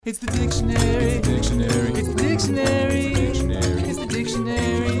It's the dictionary. Dictionary. It's the dictionary. Dictionary. It's the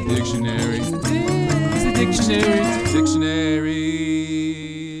dictionary. Dictionary. It's the dictionary. Dictionary.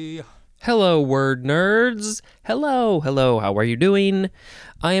 Hello, word nerds. Hello. How are you doing?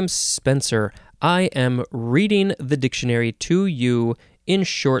 I am Spencer. I am reading the dictionary to you in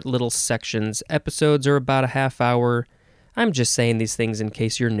short little sections. Episodes are about a half hour. I'm just saying these things in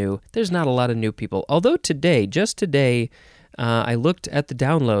case you're new. There's not a lot of new people. Although just today, I looked at the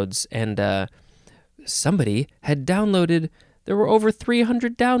downloads, and somebody had downloaded. There were over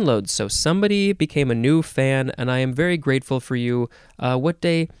 300 downloads, so somebody became a new fan, and I am very grateful for you. What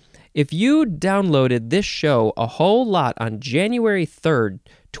day? If you downloaded this show a whole lot on January 3rd,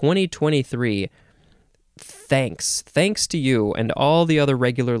 2023, thanks. Thanks to you and all the other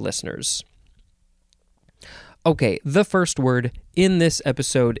regular listeners. Okay, the first word in this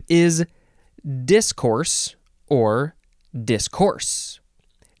episode is discourse or discourse.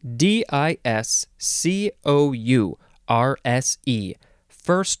 D-I-S-C-O-U-R-S-E.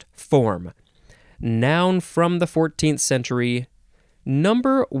 First form. Noun from the 14th century.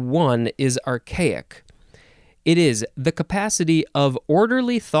 Number 1 is archaic. It is the capacity of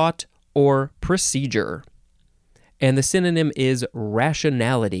orderly thought or procedure. And the synonym is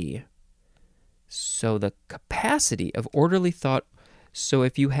rationality. So the capacity of orderly thought. So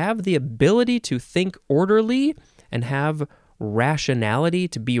if you have the ability to think orderly and have rationality,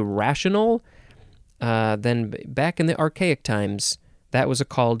 to be rational, then back in the archaic times, that was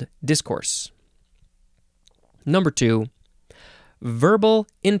called discourse. Number 2, verbal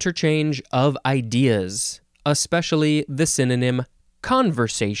interchange of ideas, especially the synonym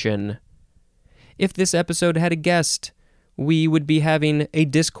conversation. If this episode had a guest, we would be having a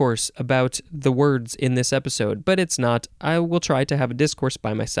discourse about the words in this episode, but it's not. I will try to have a discourse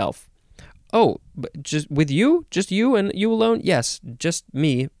by myself. Oh, but just with you? Just you and you alone? Yes, just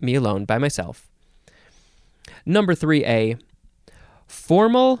me alone, by myself. Number 3A,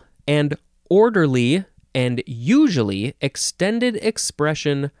 formal and orderly and usually extended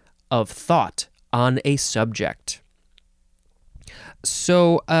expression of thought on a subject.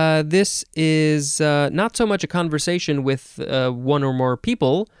 So this is not so much a conversation with one or more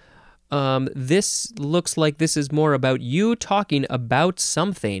people. This looks like this is more about you talking about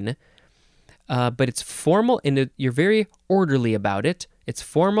something, but it's formal and you're very orderly about it. It's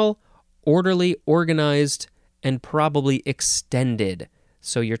formal, orderly, organized, and probably extended.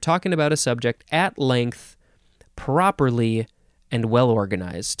 So you're talking about a subject at length, properly, and well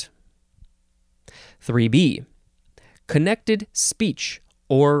organized. 3B. Connected speech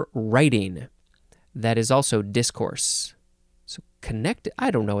or writing. That is also discourse. So connected,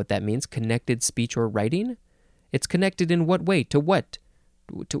 I don't know what that means. Connected speech or writing? It's connected in what way? To what?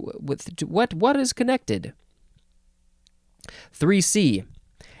 To what is connected? 3C.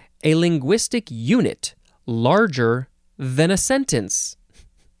 A linguistic unit larger than a sentence.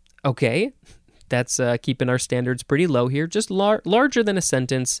 Okay, that's keeping our standards pretty low here. Just larger than a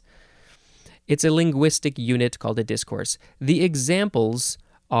sentence. It's a linguistic unit called a discourse. The examples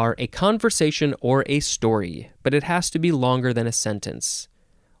are a conversation or a story, but it has to be longer than a sentence.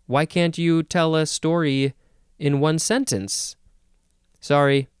 Why can't you tell a story in one sentence?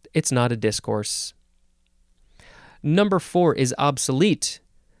 Sorry, it's not a discourse. Number 4 is obsolete.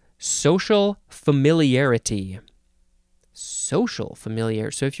 Social familiarity. Social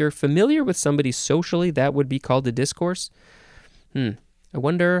familiar. So if you're familiar with somebody socially, that would be called a discourse. I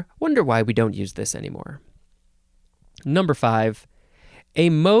wonder why we don't use this anymore. Number 5, a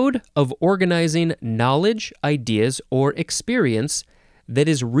mode of organizing knowledge, ideas, or experience that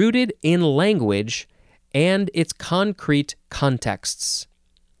is rooted in language and its concrete contexts.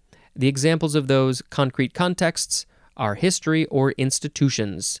 The examples of those concrete contexts are history or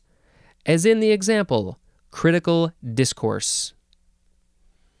institutions, as in the example, critical discourse.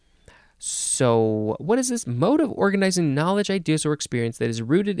 So, what is this mode of organizing knowledge, ideas, or experience that is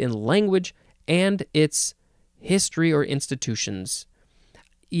rooted in language and its history or institutions?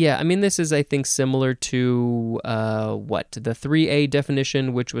 Yeah, I mean, this is, I think, similar to, the 3A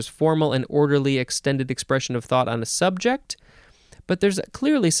definition, which was formal and orderly extended expression of thought on a subject. But there's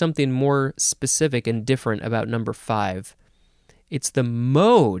clearly something more specific and different about number 5. It's the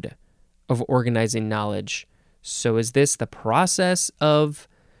mode of organizing knowledge. So is this the process of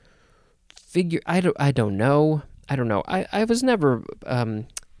I don't know. I was never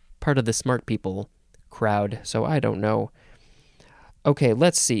part of the smart people crowd, so I don't know. Okay,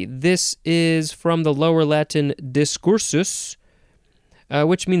 let's see. This is from the Lower Latin discursus,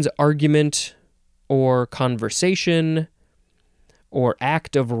 which means argument or conversation or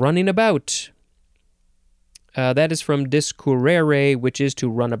act of running about. That is from discurrere, which is to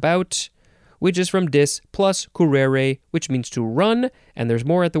run about, which is from dis plus currere, which means to run, and there's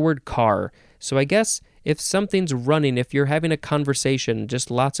more at the word car. So I guess if something's running, if you're having a conversation,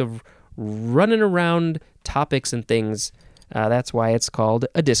 just lots of running around topics and things, that's why it's called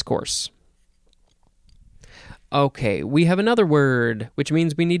a discourse. Okay, we have another word, which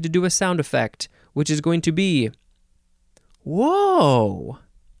means we need to do a sound effect, which is going to be whoa.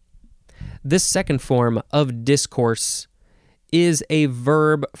 This second form of discourse is a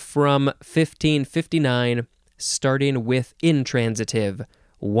verb from 1559, starting with intransitive.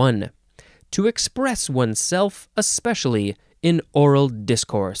 1. To express oneself, especially in oral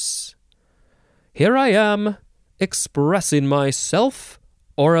discourse. Here I am, expressing myself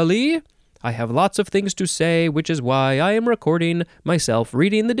orally. I have lots of things to say, which is why I am recording myself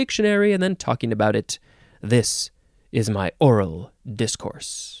reading the dictionary and then talking about it. This is my oral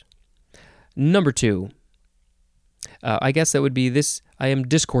discourse. Number 2. I guess that would be this. I am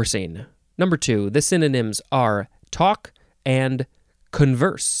discoursing. Number 2. The synonyms are talk and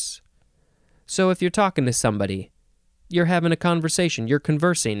converse. So if you're talking to somebody, you're having a conversation, you're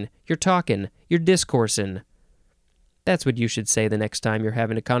conversing, you're talking, you're discoursing. That's what you should say the next time you're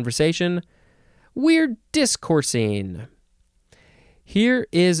having a conversation. We're discoursing. Here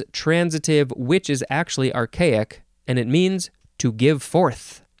is transitive, which is actually archaic, and it means to give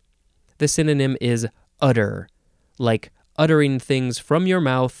forth. The synonym is utter, like uttering things from your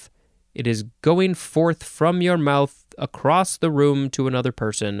mouth. It is going forth from your mouth across the room to another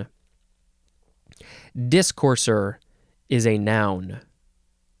person. Discourser is a noun.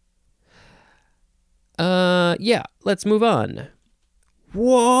 Let's move on.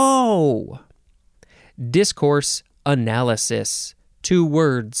 Whoa! Discourse analysis. 2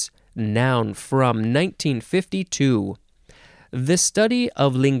 words. Noun from 1952. The study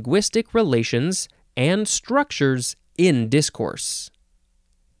of linguistic relations and structures in discourse.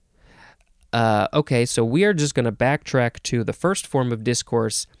 Okay, so we are just going to backtrack to the first form of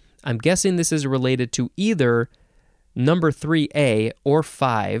discourse. I'm guessing this is related to either number 3A or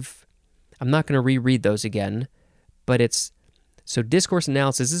 5. I'm not going to reread those again, but so discourse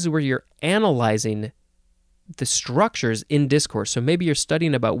analysis, this is where you're analyzing the structures in discourse. So maybe you're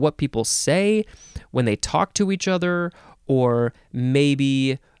studying about what people say when they talk to each other, or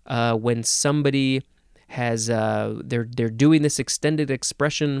maybe when somebody has, they're doing this extended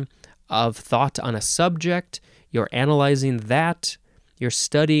expression of thought on a subject, you're analyzing that. You're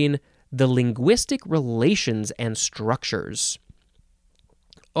studying the linguistic relations and structures.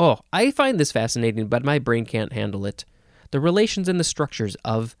 Oh, I find this fascinating, but my brain can't handle it. The relations and the structures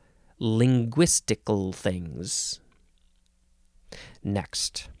of linguistical things.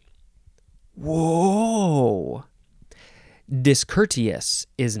 Next. Whoa! Discourteous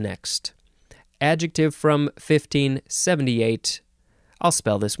is next. Adjective from 1578. I'll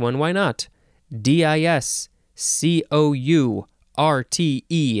spell this one, why not? DISCOURTEOUS.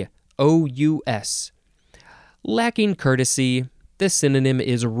 Lacking courtesy. The synonym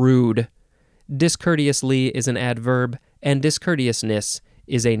is rude. Discourteously is an adverb, and discourteousness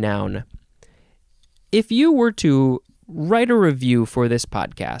is a noun. If you were to write a review for this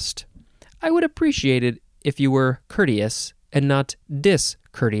podcast, I would appreciate it if you were courteous and not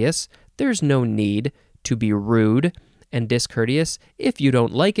discourteous. There's no need to be rude and discourteous. If you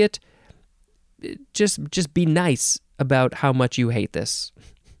don't like it, just be nice about how much you hate this.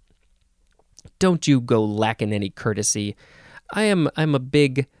 Don't you go lacking any courtesy. I'm a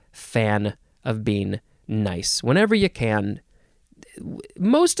big fan of being nice. Whenever you can,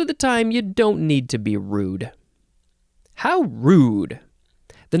 most of the time you don't need to be rude. How rude.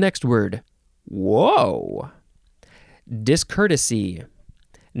 The next word, whoa. Discourtesy.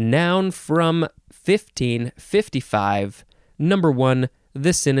 Noun from 1555. Number 1,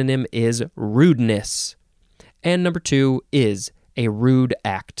 the synonym is rudeness. And number 2 is a rude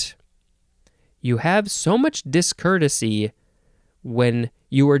act. You have so much discourtesy when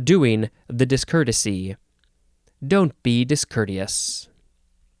you are doing the discourtesy. Don't be discourteous.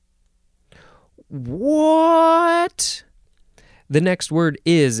 What? The next word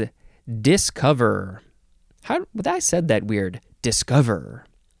is discover. I said that weird. Discover.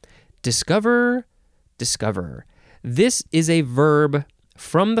 Discover. Discover. This is a verb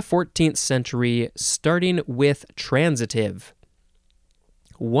from the 14th century, starting with transitive.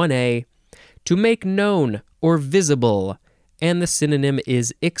 1A, to make known or visible, and the synonym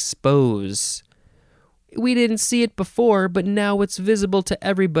is expose. We didn't see it before, but now it's visible to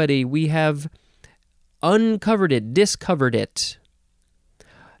everybody. We have uncovered it, discovered it.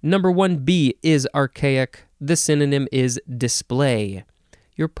 Number 1B is archaic. The synonym is display.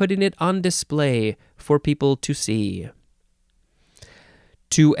 You're putting it on display for people to see.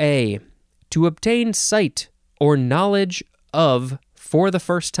 2a, to obtain sight or knowledge of for the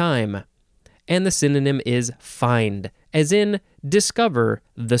first time. And the synonym is find, as in discover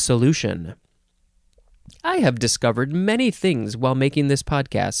the solution. I have discovered many things while making this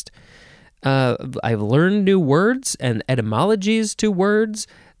podcast. I've learned new words and etymologies to words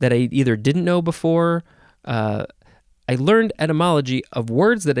that I either didn't know before. I learned etymology of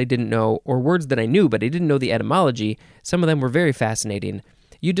words that I didn't know, or words that I knew but I didn't know the etymology. Some of them were very fascinating.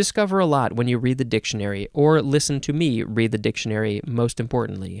 You discover a lot when you read the dictionary, or listen to me read the dictionary, most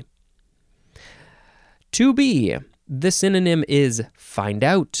importantly. 2b, the synonym is find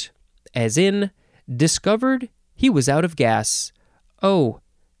out, as in discovered he was out of gas. Oh,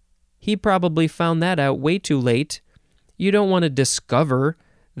 he probably found that out way too late. You don't want to discover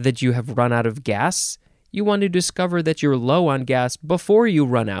that you have run out of gas. You want to discover that you're low on gas before you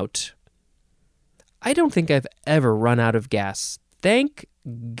run out. I don't think I've ever run out of gas. Thank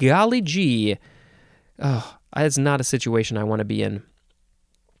golly gee. Oh, that's not a situation I want to be in.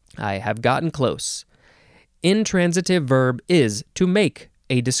 I have gotten close. Intransitive verb is to make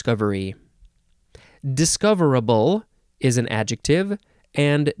a discovery. Discoverable is an adjective,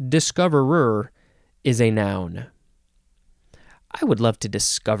 and discoverer is a noun. I would love to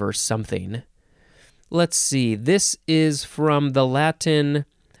discover something. Let's see. This is from the Latin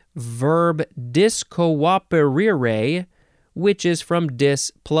verb discooperire, which is from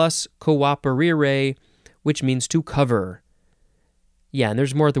dis plus cooperire, which means to cover. Yeah, and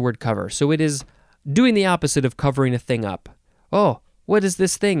there's more of the word cover. So it is doing the opposite of covering a thing up. Oh, what is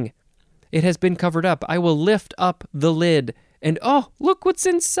this thing? It has been covered up. I will lift up the lid, and oh, look what's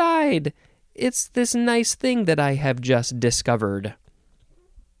inside. It's this nice thing that I have just discovered.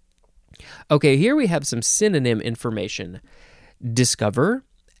 Okay, here we have some synonym information. Discover,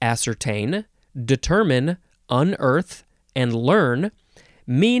 ascertain, determine, unearth, and learn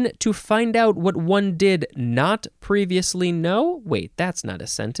mean to find out what one did not previously know. Wait, that's not a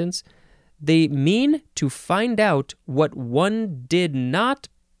sentence. They mean to find out what one did not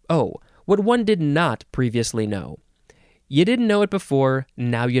previously know. You didn't know it before,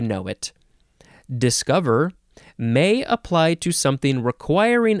 now you know it. Discover may apply to something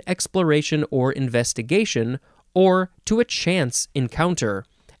requiring exploration or investigation, or to a chance encounter,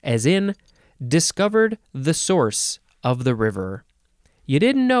 as in, discovered the source of the river. You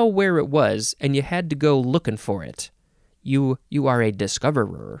didn't know where it was, and you had to go looking for it. You are a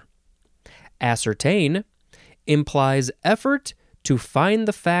discoverer. Ascertain implies effort to find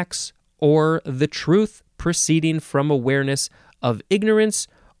the facts or the truth proceeding from awareness of ignorance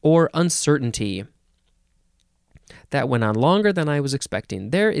or uncertainty. That went on longer than I was expecting.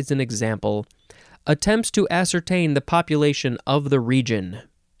 There is an example. Attempts to ascertain the population of the region.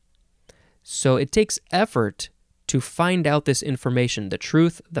 So it takes effort to find out this information, the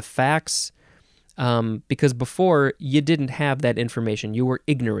truth, the facts, because before you didn't have that information. You were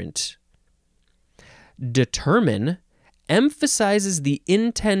ignorant. Determine emphasizes the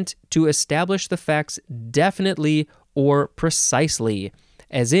intent to establish the facts definitely or precisely,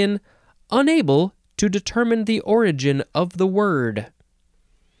 as in, unable to determine the origin of the word.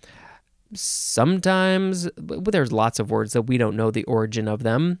 Sometimes, there's lots of words that we don't know the origin of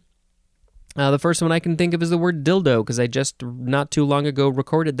them. The first one I can think of is the word dildo, because I just not too long ago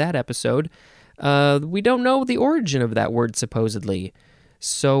recorded that episode. We don't know the origin of that word, supposedly.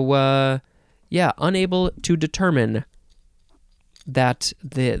 So, unable to determine that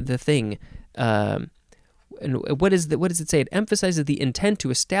the thing. And what does it say? It emphasizes the intent to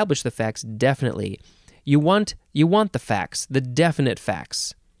establish the facts definitely. You want the facts, the definite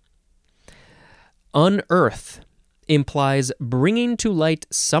facts. Unearth implies bringing to light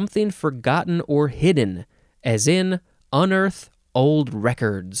something forgotten or hidden, as in unearth old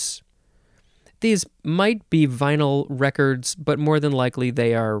records. These might be vinyl records, but more than likely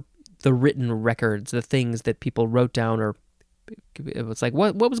they are the written records, the things that people wrote down, or it's like,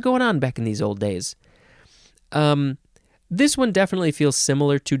 what was going on back in these old days? This one definitely feels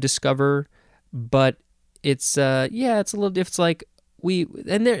similar to Discover, but it's a little. It's like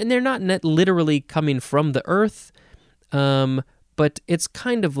they're not literally coming from the earth, but it's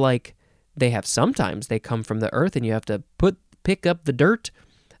kind of like sometimes they come from the earth, and you have to pick up the dirt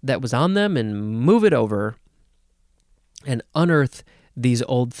that was on them and move it over and unearth these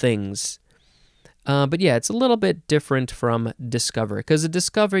old things. But yeah, it's a little bit different from Discover, because at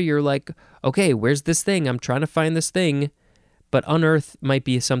Discover, you're like, okay, where's this thing? I'm trying to find this thing. But unearth might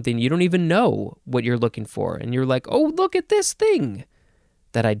be something you don't even know what you're looking for. And you're like, oh, look at this thing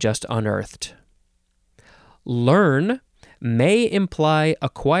that I just unearthed. Learn may imply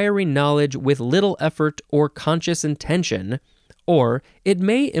acquiring knowledge with little effort or conscious intention, or it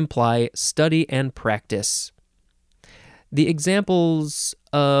may imply study and practice. The examples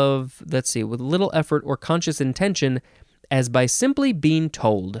of, with little effort or conscious intention, as by simply being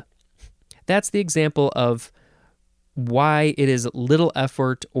told. That's the example of why it is little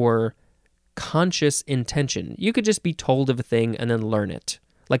effort or conscious intention. You could just be told of a thing and then learn it.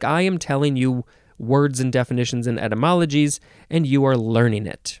 Like I am telling you words and definitions and etymologies, and you are learning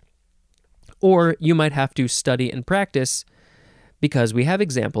it. Or you might have to study and practice, because we have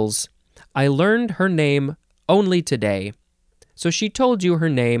examples. I learned her name only today. So she told you her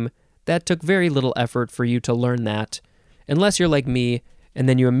name. That took very little effort for you to learn that, unless you're like me, and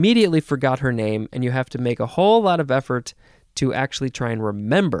then you immediately forgot her name, and you have to make a whole lot of effort to actually try and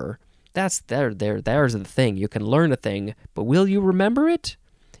remember. There's the thing. You can learn a thing, but will you remember it?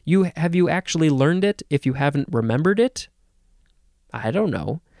 Have you actually learned it if you haven't remembered it? I don't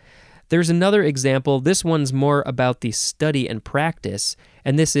know. There's another example. This one's more about the study and practice,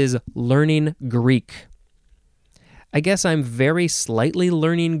 and this is learning Greek. I guess I'm very slightly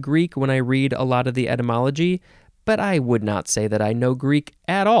learning Greek when I read a lot of the etymology, but I would not say that I know Greek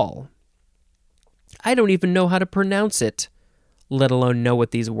at all. I don't even know how to pronounce it, let alone know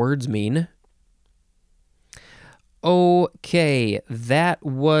what these words mean. Okay, that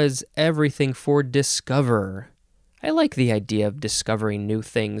was everything for discover. I like the idea of discovering new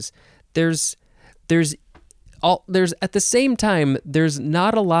things. There's at the same time, there's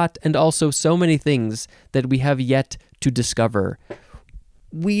not a lot and also so many things that we have yet to discover.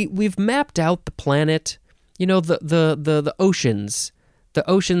 We've mapped out the planet, the oceans. The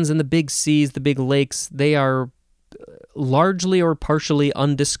oceans and the big seas, the big lakes, they are largely or partially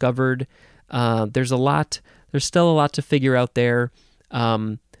undiscovered. There's still a lot to figure out there.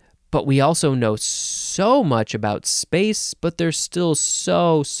 But we also know so much about space, but there's still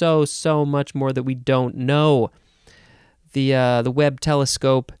so much more that we don't know. The Webb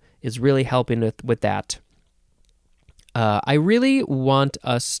telescope is really helping with that. I really want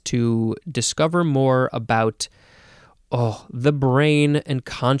us to discover more about the brain and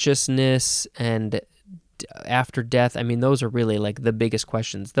consciousness and after death. I mean, those are really like the biggest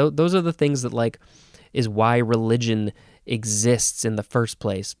questions. Those are the things that is why religion exists in the first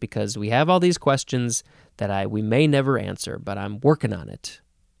place, because we have all these questions that we may never answer, but I'm working on it.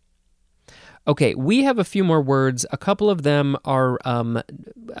 Okay, we have a few more words. A couple of them are,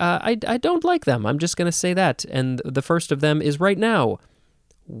 I don't like them. I'm just going to say that. And the first of them is right now.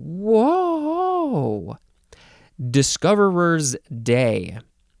 Whoa! Discoverer's Day.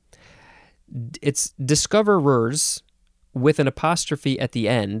 It's discoverers with an apostrophe at the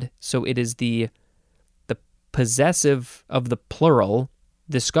end, so it is the possessive of the plural.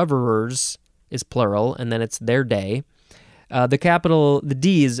 Discoverers is plural, and then it's their day. The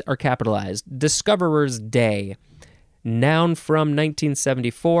D's are capitalized. Discoverer's Day. Noun from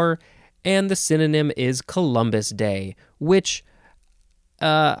 1974, and the synonym is Columbus Day, which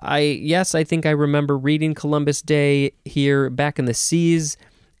I think I remember reading Columbus Day here back in the seas,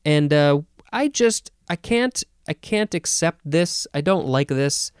 and I can't accept this. I don't like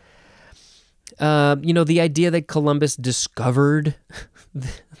this. The idea that Columbus discovered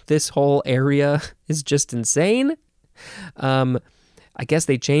this whole area is just insane. I guess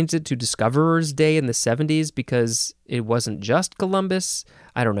they changed it to Discoverer's Day in the 70s because it wasn't just Columbus.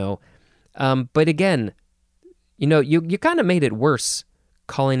 I don't know. But again, you kind of made it worse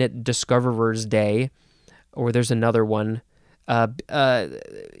calling it Discoverer's Day, or there's another one.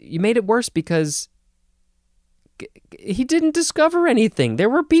 You made it worse because he didn't discover anything. There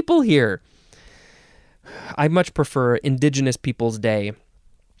were people here. I much prefer Indigenous Peoples Day,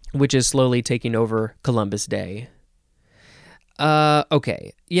 which is slowly taking over Columbus Day.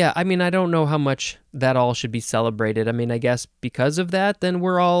 Okay. Yeah, I mean, I don't know how much that all should be celebrated. I mean, I guess because of that, then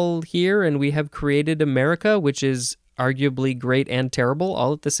we're all here and we have created America, which is arguably great and terrible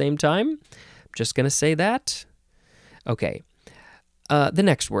all at the same time. I'm just going to say that. Okay. The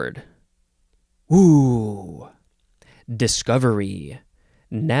next word. Ooh. Discovery.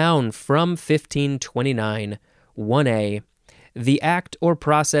 Noun from 1529. 1A. The act or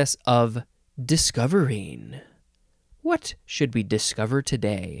process of discovering. What should we discover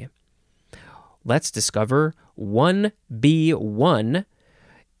today? Let's discover 1B1.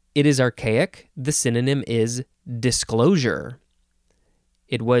 It is archaic. The synonym is disclosure.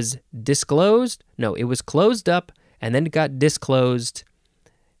 It was disclosed. No, it was closed up and then it got disclosed.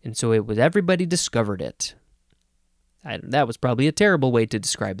 And so everybody discovered it. That was probably a terrible way to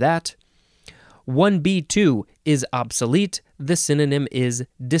describe that. 1B2 is obsolete. The synonym is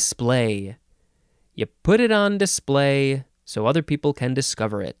display. You put it on display, so other people can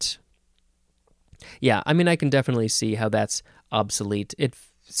discover it. Yeah, I mean, I can definitely see how that's obsolete. It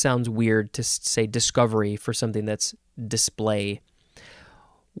sounds weird to say discovery for something that's display.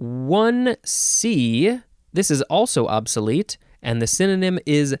 1C, this is also obsolete, and the synonym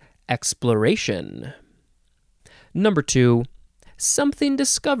is exploration. Number 2, something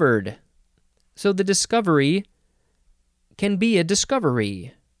discovered. So the discovery can be a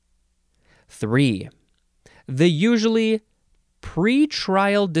discovery. 3, the usually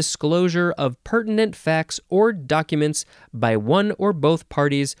pre-trial disclosure of pertinent facts or documents by one or both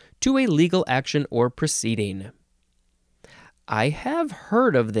parties to a legal action or proceeding. I have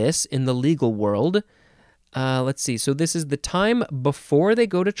heard of this in the legal world. Let's see. So this is the time before they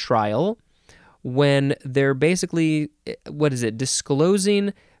go to trial when they're basically,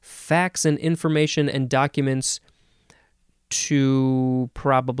 disclosing facts and information and documents to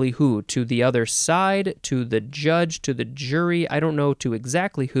probably who? To the other side, to the judge, to the jury. I don't know to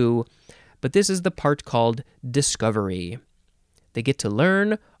exactly who, but this is the part called discovery. They get to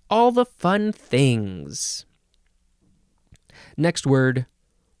learn all the fun things. Next word.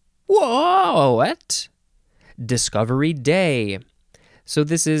 Whoa, what? Discovery Day. So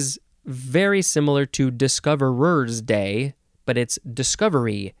this is very similar to Discoverer's Day, but it's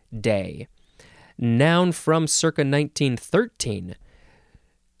Discovery Day. Noun from circa 1913.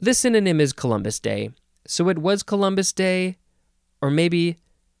 The synonym is Columbus Day. So it was Columbus Day, or maybe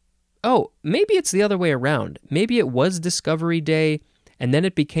it's the other way around. Maybe it was Discovery Day, and then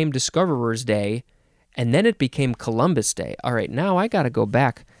it became Discoverer's Day, and then it became Columbus Day. All right, now I got to go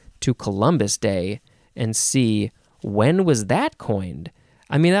back to Columbus Day and see when was that coined.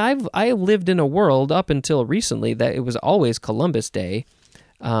 I mean, I lived in a world up until recently that it was always Columbus Day,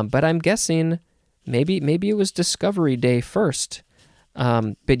 but I'm guessing maybe it was Discovery Day first.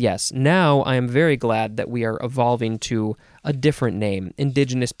 But yes, now I am very glad that we are evolving to a different name,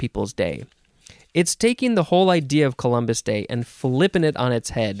 Indigenous Peoples Day. It's taking the whole idea of Columbus Day and flipping it on its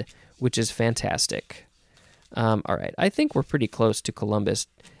head, which is fantastic. All right, I think we're pretty close to Columbus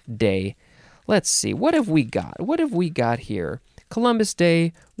Day. Let's see, what have we got? What have we got here? Columbus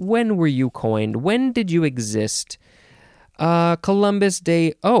Day, when were you coined? When did you exist? Columbus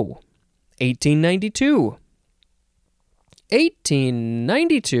Day, 1892.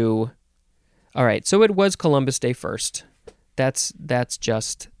 1892. All right, so it was Columbus Day first. That's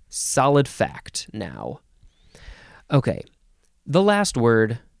just solid fact now. Okay, the last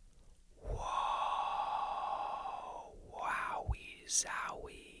word. Whoa, wowie,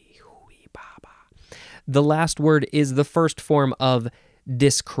 zowie, hooey, baba. The last word is the first form of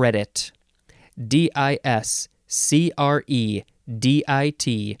discredit. discredit.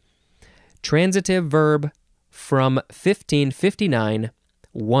 Transitive verb from 1559.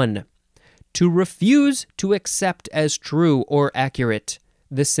 1. To refuse to accept as true or accurate.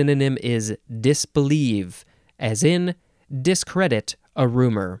 The synonym is disbelieve, as in discredit a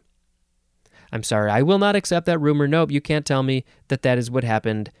rumor. I'm sorry, I will not accept that rumor. Nope, you can't tell me that that is what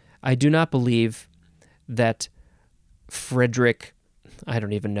happened. I do not believe that Frederick... I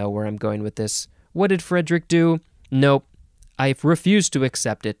don't even know where I'm going with this. What did Frederick do? Nope, I refuse to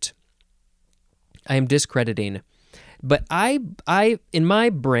accept it. I am discrediting. But I, in my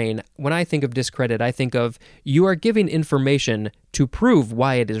brain, when I think of discredit, I think of you are giving information to prove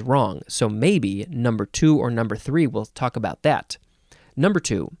why it is wrong. So maybe number 2 or number 3, we'll talk about that. Number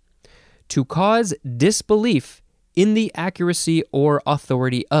 2, to cause disbelief in the accuracy or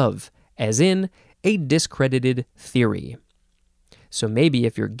authority of, as in a discredited theory. So maybe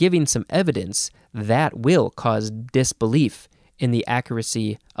if you're giving some evidence, that will cause disbelief in the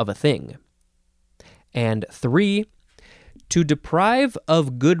accuracy of a thing. And 3, to deprive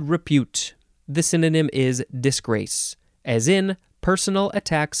of good repute. The synonym is disgrace, as in personal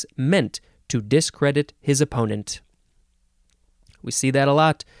attacks meant to discredit his opponent. We see that a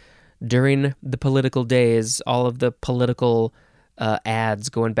lot during the political days, all of the political ads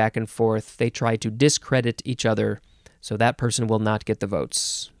going back and forth. They try to discredit each other, so that person will not get the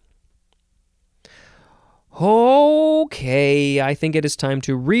votes. Okay, I think it is time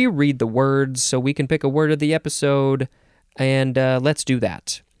to reread the words so we can pick a word of the episode, and let's do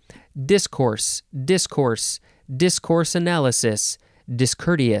that. Discourse, discourse, discourse analysis,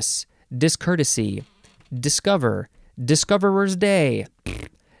 discourteous, discourtesy, discover, discoverer's day,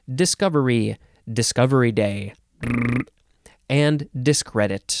 discovery, discovery day, and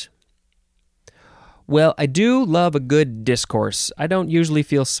discredit. Well, I do love a good discourse. I don't usually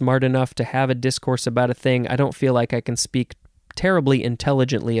feel smart enough to have a discourse about a thing. I don't feel like I can speak terribly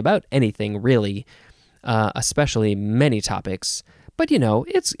intelligently about anything, really, especially many topics. But,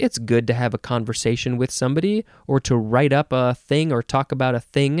 it's good to have a conversation with somebody or to write up a thing or talk about a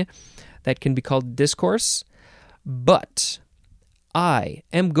thing that can be called discourse. But I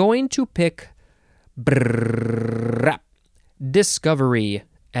am going to pick discovery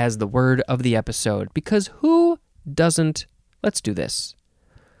as the word of the episode, because who doesn't, let's do this.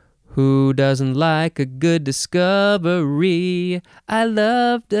 Who doesn't like a good discovery? I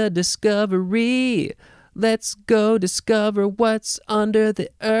love the discovery. Let's go discover what's under the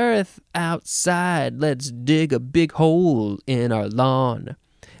earth outside. Let's dig a big hole in our lawn.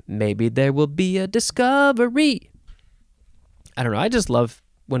 Maybe there will be a discovery. I don't know. I just love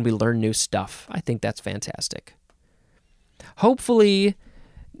when we learn new stuff. I think that's fantastic. Hopefully,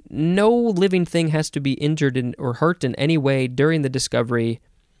 no living thing has to be injured or hurt in any way during the discovery.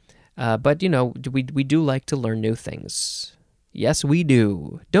 But, we do like to learn new things. Yes, we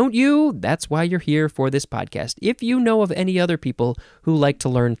do. Don't you? That's why you're here for this podcast. If you know of any other people who like to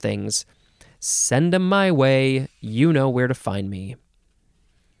learn things, send them my way. You know where to find me.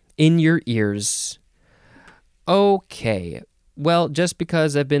 In your ears. Okay. Well, just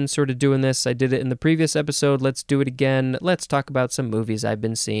because I've been sort of doing this, I did it in the previous episode. Let's do it again. Let's talk about some movies I've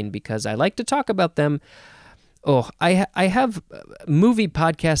been seeing because I like to talk about them. Oh, I have movie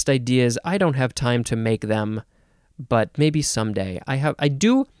podcast ideas. I don't have time to make them, but maybe someday. I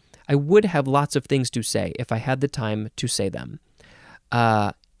would have lots of things to say if I had the time to say them.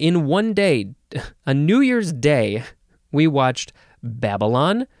 In one day, a New Year's Day, we watched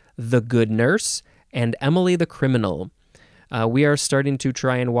Babylon, The Good Nurse, and Emily the Criminal. We are starting to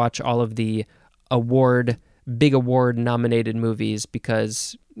try and watch all of the big award nominated movies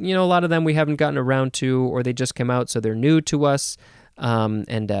because, a lot of them we haven't gotten around to or they just came out, so they're new to us.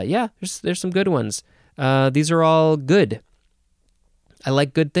 There's some good ones. These are all good. I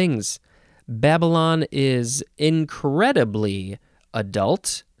like good things. Babylon is incredibly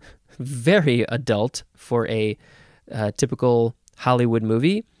adult, very adult for a typical Hollywood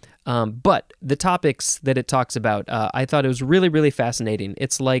movie. But the topics that it talks about, I thought it was really, really fascinating.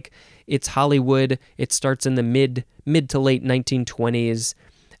 It's Hollywood. It starts in the mid to late 1920s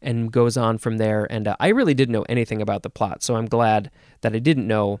and goes on from there. And I really didn't know anything about the plot, so I'm glad that I didn't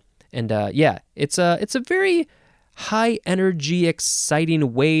know. And it's a very high energy,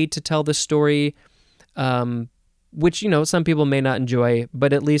 exciting way to tell the story, which some people may not enjoy.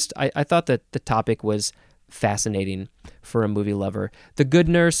 But at least I thought that the topic was fascinating for a movie lover. The Good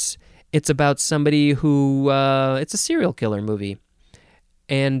Nurse, it's about somebody who, it's a serial killer movie.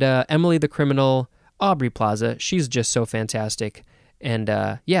 And Emily the Criminal, Aubrey Plaza, she's just so fantastic. And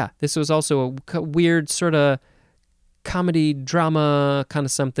this was also a weird sort of comedy, drama, kind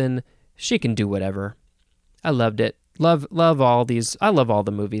of something. She can do whatever. I loved it. Love all these. I love all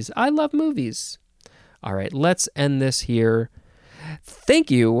the movies. I love movies. All right, let's end this here.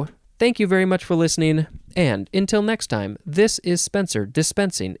 Thank you. Thank you very much for listening. And until next time, this is Spencer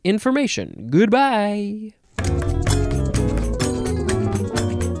dispensing information. Goodbye.